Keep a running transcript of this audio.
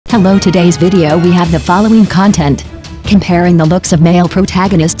Hello, today's video we have the following content. Comparing the looks of male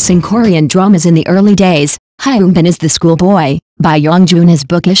protagonists in Korean dramas in the early days, Hyun is the schoolboy, Bae Yong Joon is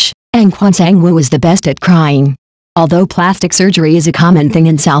bookish, and Kwon Sang Woo is the best at crying. Although plastic surgery is a common thing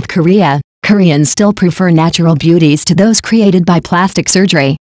in South Korea, Koreans still prefer natural beauties to those created by plastic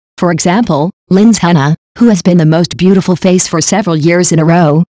surgery. For example, Lin's henna, who has been the most beautiful face for several years in a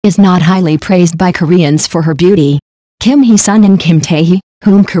row, is not highly praised by Koreans for her beauty. Kim Hee-sun and Kim Tae-hee,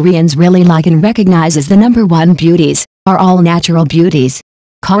 whom Koreans really like and recognize as the #1 beauties, are all natural beauties.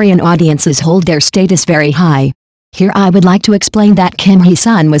 Korean audiences hold their status very high. Here I would like to explain that Kim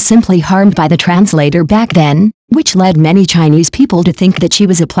Hee-sun was simply harmed by the translator back then, which led many Chinese people to think that she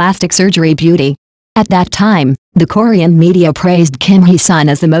was a plastic surgery beauty. At that time, the Korean media praised Kim Hee-sun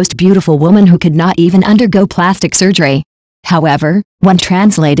as the most beautiful woman who could not even undergo plastic surgery. However, when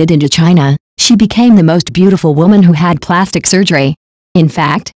translated into China, she became the most beautiful woman who had plastic surgery. In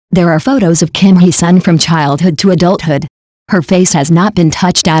fact, there are photos of Kim Hee-sun from childhood to adulthood. Her face has not been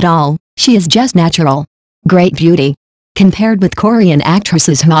touched at all, she is just natural. Great beauty. Compared with Korean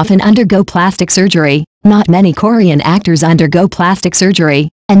actresses who often undergo plastic surgery, not many Korean actors undergo plastic surgery,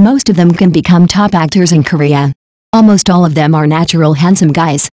 and most of them can become top actors in Korea. Almost all of them are natural handsome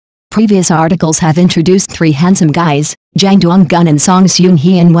guys. Previous articles have introduced 3 handsome guys, Jang Dong-gun and Song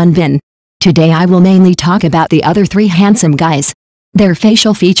Seung-hee and Won Bin. Today I will mainly talk about the other 3 handsome guys. Their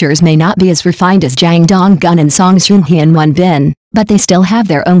facial features may not be as refined as Jang Dong-gun and Song Seung-hee and Won Bin, but they still have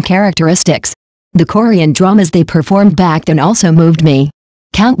their own characteristics. The Korean dramas they performed back then also moved me.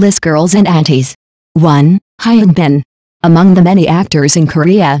 Countless girls and aunties. 1. Hyun. Among the many actors in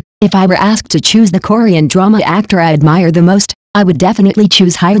Korea, if I were asked to choose the Korean drama actor I admire the most, I would definitely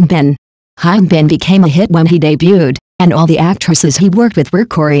choose Hyun. Hyun became a hit when he debuted, and all the actresses he worked with were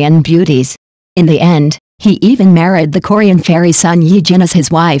Korean beauties. In the end, he even married the Korean fairy Sun Ye-jin as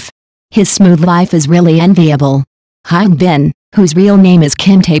his wife. His smooth life is really enviable. Hyun, whose real name is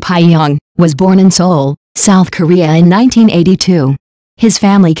Kim Tae-pyong, was born in Seoul, South Korea in 1982. His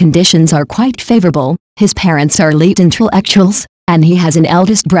family conditions are quite favorable, his parents are elite intellectuals, and he has an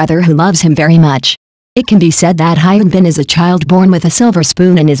eldest brother who loves him very much. It can be said that Hyun is a child born with a silver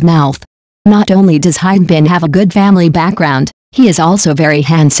spoon in his mouth. Not only does Hyun have a good family background, he is also very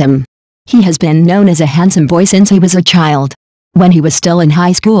handsome. He has been known as a handsome boy since he was a child. When he was still in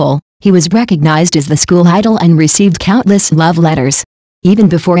high school, he was recognized as the school idol and received countless love letters. Even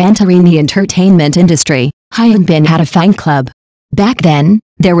before entering the entertainment industry, Hyun had a fan club. Back then,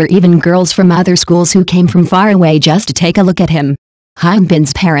 there were even girls from other schools who came from far away just to take a look at him.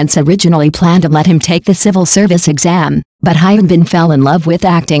 Hyun's parents originally planned to let him take the civil service exam, but Hyun fell in love with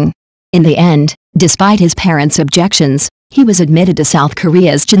acting. In the end, despite his parents' objections, he was admitted to South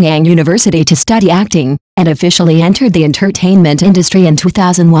Korea's Chenyang University to study acting, and officially entered the entertainment industry in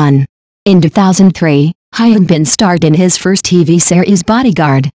 2001. In 2003, Hyun starred in his first TV series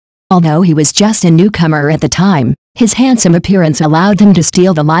Bodyguard. Although he was just a newcomer at the time, his handsome appearance allowed him to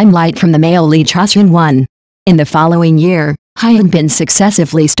steal the limelight from the male lead Cha Seung-won. In the following year, Hyun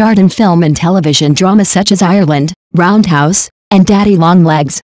successively starred in film and television dramas such as Ireland, Roundhouse, and Daddy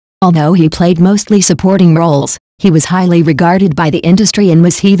Longlegs. Although he played mostly supporting roles, he was highly regarded by the industry and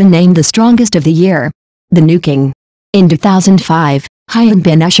was even named the strongest of the year. The New King. In 2005,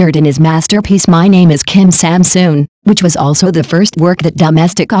 Hyun ushered in his masterpiece My Name is Kim Samsoon, which was also the first work that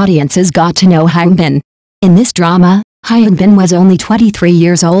domestic audiences got to know Hyun. In this drama, Hyun was only 23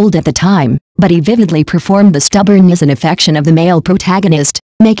 years old at the time, but he vividly performed the stubbornness and affection of the male protagonist,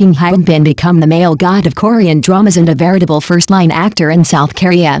 making Hyun become the male god of Korean dramas and a veritable first-line actor in South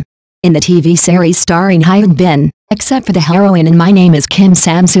Korea. In the TV series starring Hyun, except for the heroine in My Name is Kim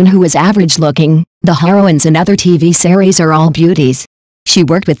Samsoon who is average-looking, the heroines in other TV series are all beauties. She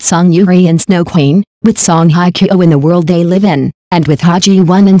worked with Song Yuri in Snow Queen, with Song Hye-kyo in The World They Live In, and with Ha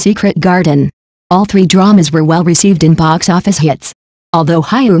Ji-won in Secret Garden. All 3 dramas were well received in box office hits. Although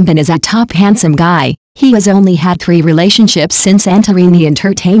Hyun is a top handsome guy, he has only had 3 relationships since entering the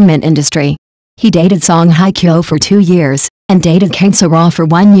entertainment industry. He dated Song Hye-kyo for 2 years, and dated Kang So-ra for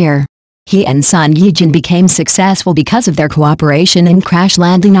 1 year. He and Sun Ye-jin became successful because of their cooperation in Crash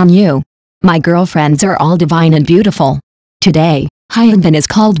Landing on You. My girlfriends are all divine and beautiful. Today, Hyun is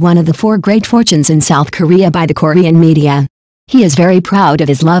called one of the 4 great fortunes in South Korea by the Korean media. He is very proud of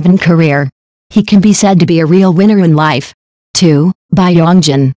his love and career. He can be said to be a real winner in life. 2. Bae Yong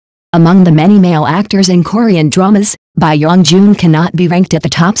Joon. Among the many male actors in Korean dramas, Bae Yong Joon cannot be ranked at the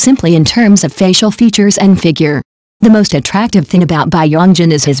top simply in terms of facial features and figure. The most attractive thing about Bae Yong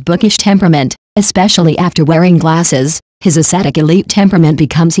Joon is his bookish temperament, especially after wearing glasses. His ascetic elite temperament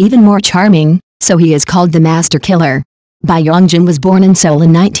becomes even more charming, so he is called the master killer. Bae Yong Joon was born in Seoul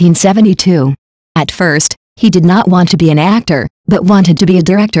in 1972. At first, he did not want to be an actor, but wanted to be a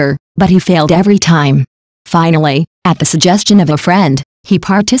director, but he failed every time. Finally, at the suggestion of a friend, he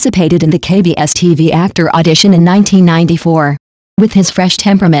participated in the KBS TV actor audition in 1994. With his fresh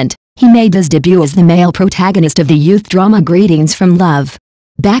temperament, he made his debut as the male protagonist of the youth drama Greetings from Love.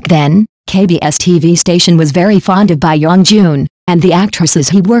 Back then, KBS TV station was very fond of Bae Yong Joon, and the actresses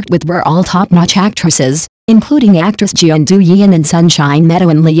he worked with were all top-notch actresses, including actress Jeon Do-yeon in Sunshine Meadow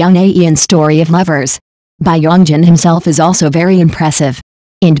and Lee Young-ae in Story of Lovers. Bae Yong Joon himself is also very impressive.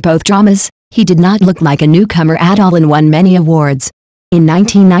 In both dramas, he did not look like a newcomer at all and won many awards. In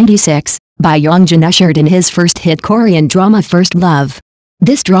 1996, Bae Yong Joon ushered in his first hit Korean drama First Love.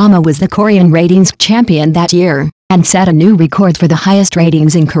 This drama was the Korean ratings champion that year, and set a new record for the highest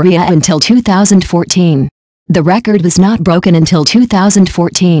ratings in Korea until 2014. The record was not broken until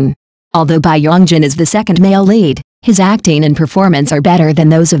 2014. Although Bae Yong Joon is the second male lead, his acting and performance are better than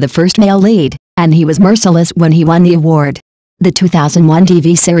those of the first male lead, and he was merciless when he won the award. The 2001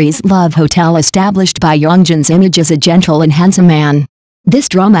 TV series Love Hotel established Bae Yong Joon's image as a gentle and handsome man. This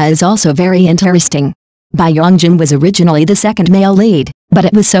drama is also very interesting. Bae Yong Joon was originally the second male lead, but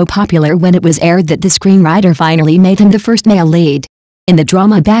it was so popular when it was aired that the screenwriter finally made him the first male lead. In the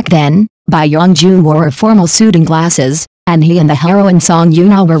drama back then, Bae Yong Joon wore a formal suit and glasses, and he and the heroine Song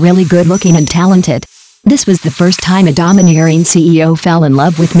Yoon-ah were really good looking and talented. This was the first time a domineering CEO fell in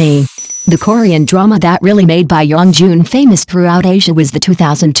love with me. The Korean drama that really made Bae Yong Joon famous throughout Asia was the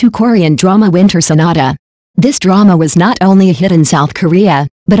 2002 Korean drama Winter Sonata. This drama was not only a hit in South Korea,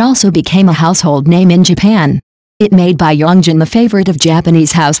 but also became a household name in Japan. It made Bae Yong Joon the favorite of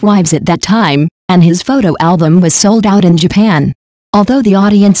Japanese housewives at that time, and his photo album was sold out in Japan. Although the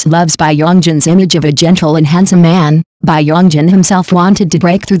audience loves Bae Yong Joon's image of a gentle and handsome man, Bae Yong Joon himself wanted to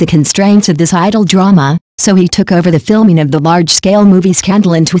break through the constraints of this idol drama, so he took over the filming of the large-scale movie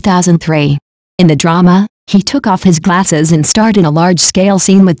Scandal in 2003. In the drama, he took off his glasses and starred in a large-scale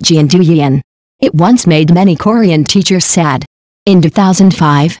scene with Jeon Do-yeon. It once made many Korean teachers sad. In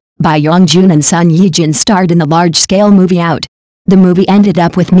 2005, Bae Yong Joon and Son Ye-jin starred in the large-scale movie Out. The movie ended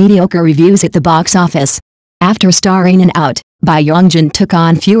up with mediocre reviews at the box office. After starring in Out, Bae Yong Joon took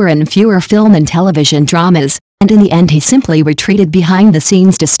on fewer and fewer film and television dramas, and in the end he simply retreated behind the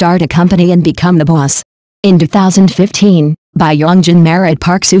scenes to start a company and become the boss. In 2015, Bae Yong Joon married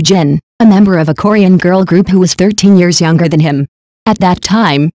Park Soo-jin, a member of a Korean girl group who was 13 years younger than him. At that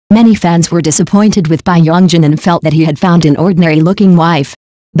time, many fans were disappointed with Bae Yong Joon and felt that he had found an ordinary-looking wife.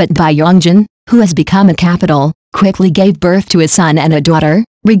 But Bae Yong Joon, who has become a capital, quickly gave birth to a son and a daughter,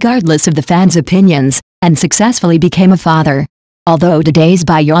 regardless of the fans' opinions, and successfully became a father. Although today's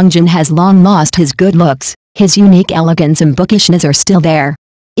Bae Yong Joon has long lost his good looks, his unique elegance and bookishness are still there.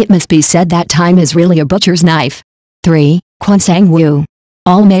 It must be said that time is really a butcher's knife. 3. Kwon Sang Woo.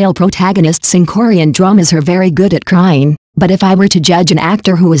 All male protagonists in Korean dramas are very good at crying, but if I were to judge an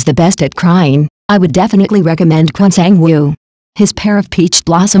actor who is the best at crying, I would definitely recommend Kwon Sang Woo. His pair of peach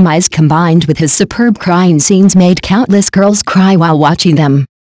blossom eyes combined with his superb crying scenes made countless girls cry while watching them.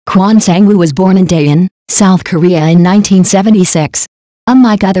 Kwon Sang Woo was born in Daejeon, South Korea in 1976.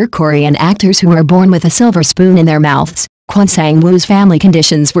 Unlike other Korean actors who were born with a silver spoon in their mouths, Kwon Sang Woo's family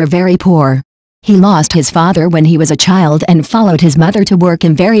conditions were very poor. He lost his father when he was a child and followed his mother to work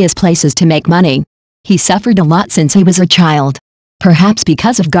in various places to make money. He suffered a lot since he was a child. Perhaps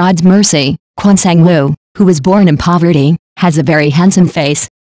because of God's mercy, Kwon Sang Woo, who was born in poverty, has a very handsome face.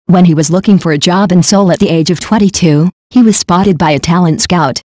 When he was looking for a job in Seoul at the age of 22, he was spotted by a talent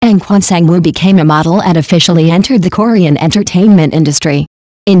scout, and Kwon Sang Woo became a model and officially entered the Korean entertainment industry.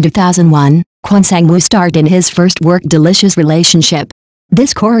 In 2001, Kwon Sang Woo starred in his first work Delicious Relationship.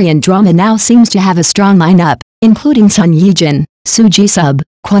 This Korean drama now seems to have a strong lineup, including Son Ye-jin, Soo Ji-sub,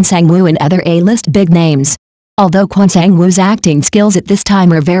 Kwon Sang Woo and other A-list big names. Although Kwon Sang Woo's acting skills at this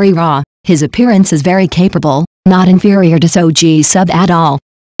time are very raw, his appearance is very capable, not inferior to Soo Ji-sub at all.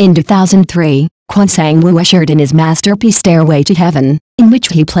 In 2003, Kwon Sang Woo ushered in his masterpiece Stairway to Heaven, in which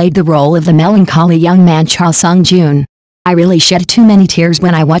he played the role of the melancholy young man Cha Sung-joon. I really shed too many tears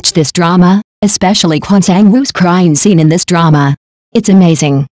when I watched this drama, especially Kwon Sang Woo's crying scene in this drama. It's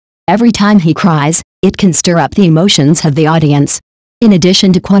amazing. Every time he cries, it can stir up the emotions of the audience. In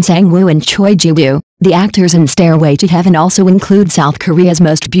addition to Kwon Sang Woo and Choi Ji-woo, the actors in Stairway to Heaven also include South Korea's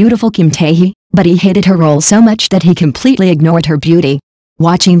most beautiful Kim Tae-hee, but he hated her role so much that he completely ignored her beauty.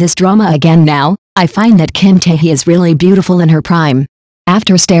 Watching this drama again now, I find that Kim Tae-hee is really beautiful in her prime.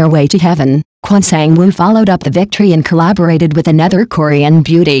 After Stairway to Heaven, Kwon Sang Woo followed up the victory and collaborated with another Korean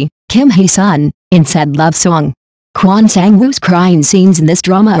beauty, Kim Hae-sun, in said love song. Kwon Sang Woo's crying scenes in this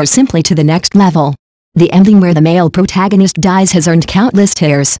drama are simply to the next level. The ending where the male protagonist dies has earned countless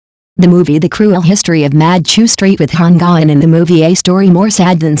tears. The movie The Cruel History of Mad Chew Street with Han Gaon in the movie A Story More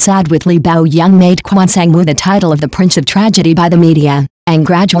Sad Than Sad with Lee Bae Yong made Kwon Sang Woo the title of the Prince of Tragedy by the media, and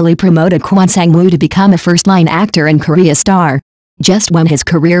gradually promoted Kwon Sang Woo to become a first-line actor and Korea star. Just when his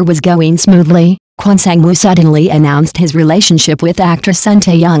career was going smoothly, Kwon Sang Woo suddenly announced his relationship with actress Sun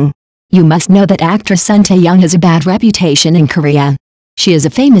Tae-young. You must know that actress Sun Tae-young has a bad reputation in Korea. She is a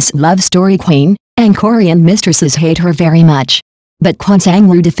famous love story queen, and Korean mistresses hate her very much. But Kwon Sang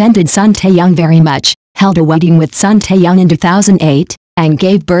Woo defended Sun Tae-young very much, held a wedding with Sun Tae-young in 2008, and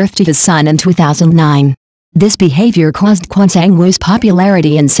gave birth to his son in 2009. This behavior caused Kwon Sang Woo's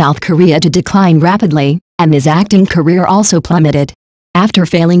popularity in South Korea to decline rapidly, and his acting career also plummeted. After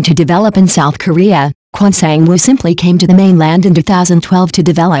failing to develop in South Korea, Kwon Sang Woo simply came to the mainland in 2012 to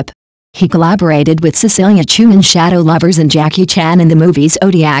develop. He collaborated with Cecilia Chu in Shadow Lovers and Jackie Chan in the movies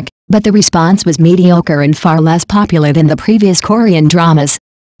Zodiac, but the response was mediocre and far less popular than the previous Korean dramas.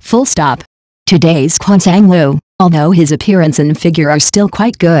 Full stop. Today's Kwon Sang Woo, although his appearance and figure are still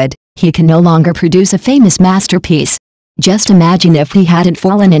quite good, he can no longer produce a famous masterpiece. Just imagine if he hadn't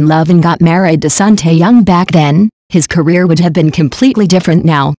fallen in love and got married to Sun Tae-young back then, his career would have been completely different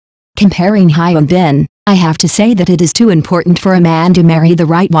now. Comparing Hyun Bin, I have to say that it is too important for a man to marry the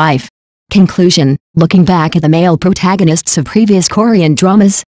right wife. Conclusion: looking back at the male protagonists of previous Korean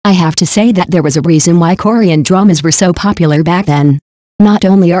dramas, I have to say that there was a reason why Korean dramas were so popular back then. Not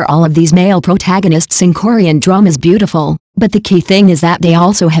only are all of these male protagonists in Korean dramas beautiful, but the key thing is that they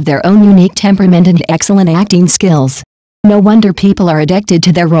also have their own unique temperament and excellent acting skills. No wonder people are addicted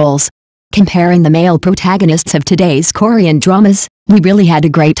to their roles. Comparing the male protagonists of today's Korean dramas, we really had a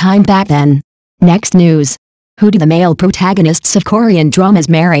great time back then. Next news. Who do the male protagonists of Korean dramas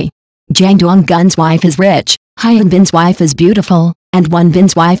marry? Jang Dong-gun's wife is rich, Hyun Bin's wife is beautiful, and Won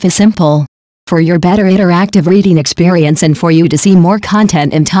Bin's wife is simple. For your better interactive reading experience and for you to see more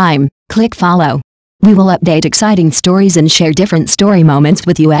content in time, click follow. We will update exciting stories and share different story moments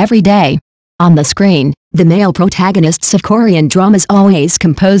with you every day. On the screen, the male protagonists of Korean dramas always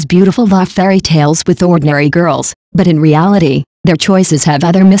compose beautiful love fairy tales with ordinary girls, but in reality, their choices have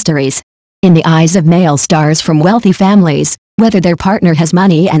other mysteries. In the eyes of male stars from wealthy families, whether their partner has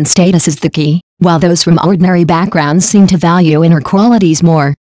money and status is the key, while those from ordinary backgrounds seem to value inner qualities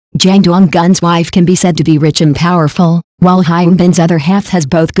more. Jang Dong-gun's wife can be said to be rich and powerful, while Hyun Bin's other half has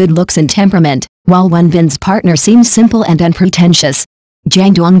both good looks and temperament, while Won Bin's partner seems simple and unpretentious.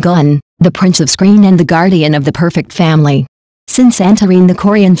 Jang Dong-gun, the prince of screen and the guardian of the perfect family. Since entering the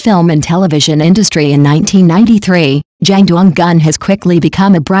Korean film and television industry in 1993, Jang Dong-gun has quickly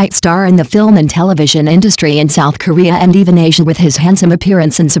become a bright star in the film and television industry in South Korea and even Asia with his handsome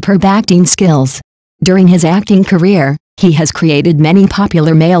appearance and superb acting skills. During his acting career, he has created many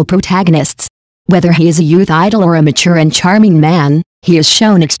popular male protagonists. Whether he is a youth idol or a mature and charming man, he has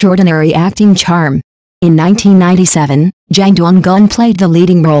shown extraordinary acting charm. In 1997, Jang Dong-gun played the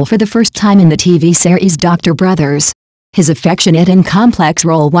leading role for the first time in the TV series Dr. Brothers. His affectionate and complex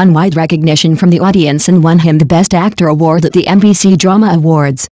role won wide recognition from the audience and won him the Best Actor award at the MBC Drama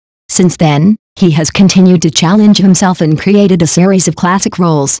Awards. Since then, he has continued to challenge himself and created a series of classic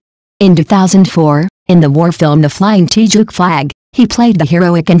roles. In 2004, in the war film The Flying Taejuk Flag, he played the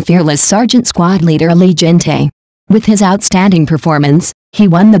heroic and fearless Sergeant Squad Leader Lee Jin-tae. With his outstanding performance, he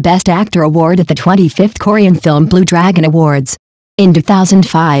won the Best Actor award at the 25th Korean Film Blue Dragon Awards. In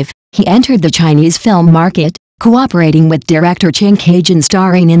 2005, he entered the Chinese film market, cooperating with director Chang Kae-jin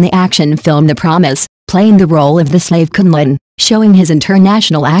starring in the action film The Promise, playing the role of the slave Kunlin, showing his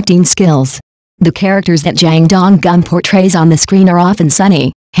international acting skills. The characters that Jang Dong-gun portrays on the screen are often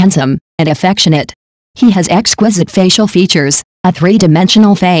sunny, handsome, and affectionate. He has exquisite facial features, a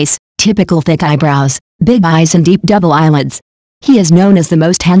three-dimensional face, typical thick eyebrows, big eyes and deep double eyelids. He is known as the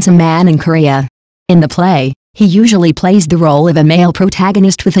most handsome man in Korea. In the play, he usually plays the role of a male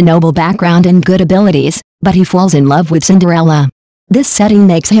protagonist with a noble background and good abilities, but he falls in love with Cinderella. This setting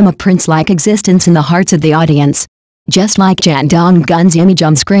makes him a prince-like existence in the hearts of the audience. Just like Jang Dong-gun's image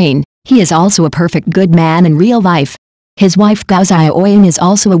on screen, he is also a perfect good man in real life. His wife Go Zae-oin is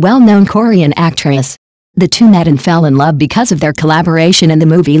also a well-known Korean actress. The two met and fell in love because of their collaboration in the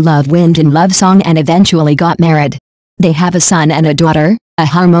movie Love Wind and Love Song and eventually got married. They have a son and a daughter, a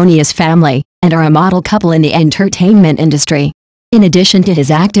harmonious family, and are a model couple in the entertainment industry. In addition to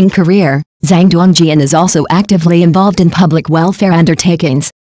his acting career, Zhang Dongjian is also actively involved in public welfare undertakings.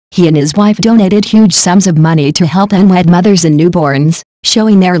 He and his wife donated huge sums of money to help unwed mothers and newborns,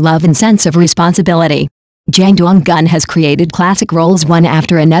 showing their love and sense of responsibility. Jang Dong-gun has created classic roles one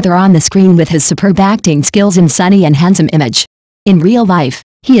after another on the screen with his superb acting skills and sunny and handsome image. In real life,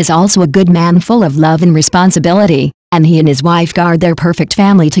 He is also a good man full of love and responsibility, and he and his wife guard their perfect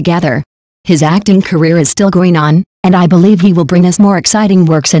family together. His acting career is still going on, and I believe he will bring us more exciting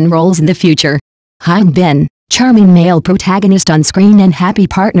works and roles in the future. Hyun Bin, charming male protagonist on screen and happy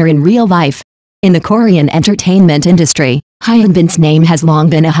partner in real life. In the Korean entertainment industry, Hyun Bin's name has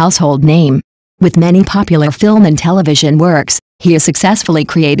long been a household name. With many popular film and television works, he has successfully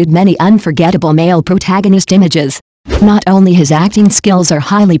created many unforgettable male protagonist images. Not only his acting skills are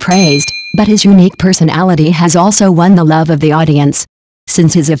highly praised, but his unique personality has also won the love of the audience.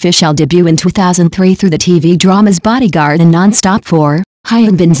 Since his official debut in 2003 through the TV dramas Bodyguard and Non-Stop 4,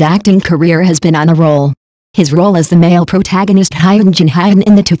 Hyun Bin's acting career has been on a roll. His role as the male protagonist Hyun Hyun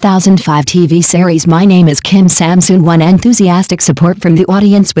in the 2005 TV series My Name is Kim Samsoon won enthusiastic support from the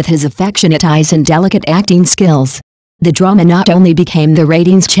audience with his affectionate eyes and delicate acting skills. The drama not only became the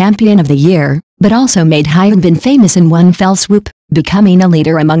ratings champion of the year, but also made Hyun Bin famous in one fell swoop, becoming a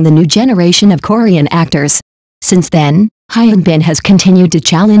leader among the new generation of Korean actors. Since then, Hyun Bin has continued to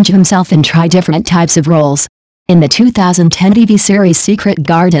challenge himself and try different types of roles. In the 2010 TV series Secret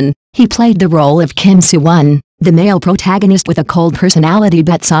Garden, he played the role of Kim Soo-won, the male protagonist with a cold personality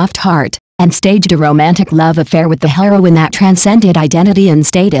but soft heart, and staged a romantic love affair with the heroine that transcended identity and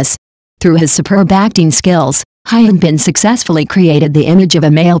status. Through his superb acting skills, Hyun Bin successfully created the image of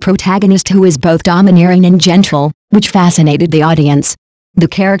a male protagonist who is both domineering and gentle, which fascinated the audience. The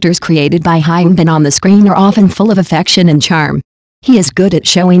characters created by Hyun Bin on the screen are often full of affection and charm. He is good at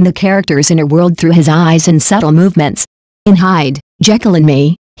showing the character's inner world through his eyes and subtle movements. In Hyde, Jekyll and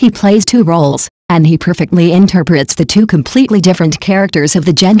Me, he plays two roles, and he perfectly interprets the two completely different characters of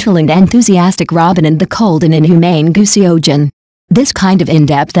the gentle and enthusiastic Robin and the cold and inhumane Gu Seo-jin. This kind of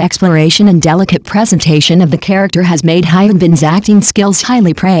in-depth exploration and delicate presentation of the character has made Hyun Bin's acting skills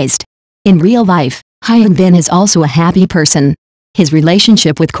highly praised. In real life, Hyun Bin is also a happy person. His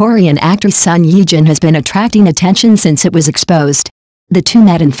relationship with Korean actress Sun Ye-jin has been attracting attention since it was exposed. The two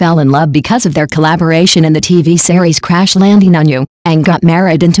met and fell in love because of their collaboration in the TV series Crash Landing on You, and got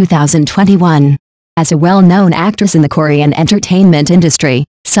married in 2021. As a well-known actress in the Korean entertainment industry,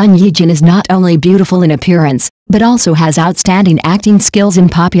 Sun Ye-jin is not only beautiful in appearance, but also has outstanding acting skills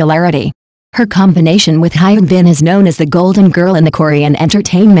and popularity. Her combination with Hyun Bin is known as the Golden Girl in the Korean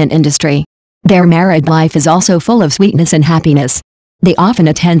entertainment industry. Their married life is also full of sweetness and happiness. They often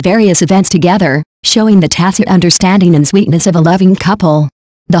attend various events together, showing the tacit understanding and sweetness of a loving couple.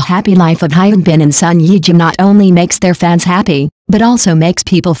 The happy life of Hyun Bin and Sun Ye-jin not only makes their fans happy, but also makes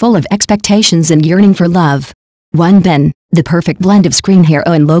people full of expectations and yearning for love. Won Bin, the perfect blend of screen hero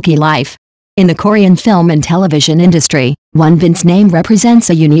and low-key life. In the Korean film and television industry, Won Bin's name represents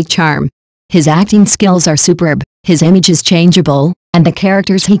a unique charm. His acting skills are superb, his image is changeable, and the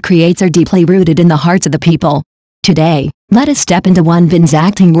characters he creates are deeply rooted in the hearts of the people. Today, let us step into Won Bin's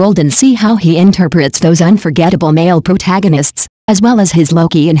acting world and see how he interprets those unforgettable male protagonists, as well as his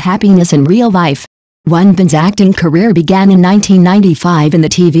low-key and happiness in real life. Won Bin's acting career began in 1995 in the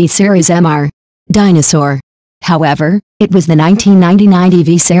TV series Mr. Dinosaur. However, it was the 1999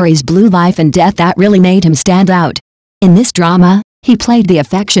 TV series Blue Life and Death that really made him stand out. In this drama, he played the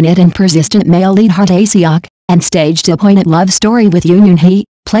affectionate and persistent male lead Ha Tae-seok, and staged a poignant love story with Yoon Hee,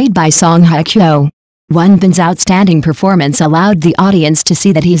 played by Song Hye-kyo. Won Bin's outstanding performance allowed the audience to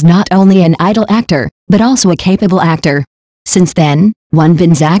see that he is not only an idol actor, but also a capable actor. Since then, Won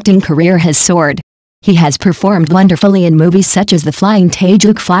Bin's acting career has soared. He has performed wonderfully in movies such as The Flying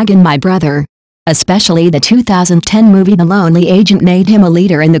Taejuk Flag and My Brother. Especially the 2010 movie The Lonely Agent made him a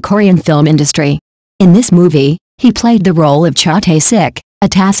leader in the Korean film industry. In this movie, he played the role of Cha Tae-sik, a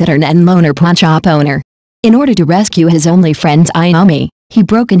taciturn and loner pawn shop owner. In order to rescue his only friend Aomi, he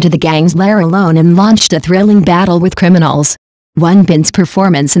broke into the gang's lair alone and launched a thrilling battle with criminals. Won Bin's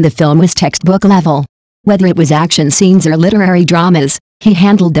performance in the film was textbook level. Whether it was action scenes or literary dramas, he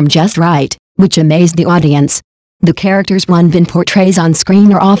handled them just right, which amazed the audience. The characters Won Bin portrays on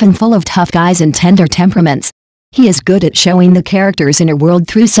screen are often full of tough guys and tender temperaments. He is good at showing the character's inner world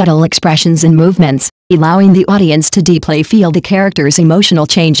through subtle expressions and movements, allowing the audience to deeply feel the character's emotional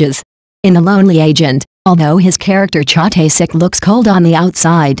changes. In The Lonely Agent, although his character Cha Tae-sik looks cold on the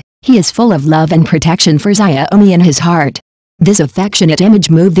outside, he is full of love and protection for Aomi in his heart. This affectionate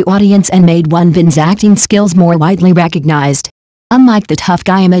image moved the audience and made Won Bin's acting skills more widely recognized. Unlike the tough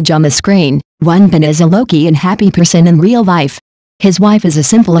guy image on the screen, Won Bin is a low-key and happy person in real life. His wife is a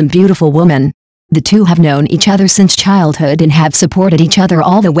simple and beautiful woman. The two have known each other since childhood and have supported each other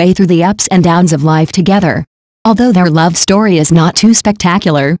all the way through the ups and downs of life together. Although their love story is not too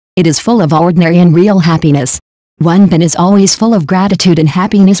spectacular, it is full of ordinary and real happiness. Won Bin is always full of gratitude and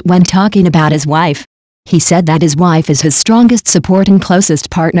happiness when talking about his wife. He said that his wife is his strongest support and closest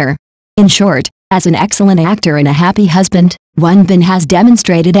partner. In short, as an excellent actor and a happy husband, Kwon Bin has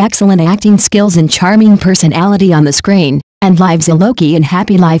demonstrated excellent acting skills and charming personality on the screen, and lives a low-key and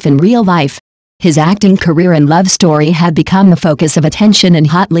happy life in real life. His acting career and love story have become the focus of attention and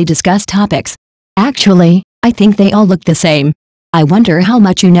hotly discussed topics. Actually, I think they all look the same. I wonder how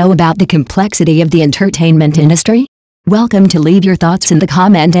much you know about the complexity of the entertainment industry? Welcome to leave your thoughts in the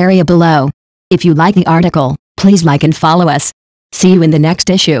comment area below. If you like the article, please like and follow us. See you in the next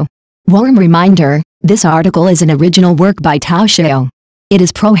issue. Warm reminder, this article is an original work by Tao Xiao. It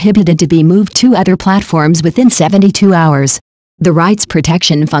is prohibited to be moved to other platforms within 72 hours. The rights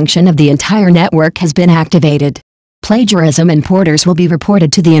protection function of the entire network has been activated. Plagiarism and porters will be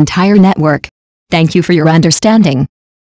reported to the entire network. Thank you for your understanding.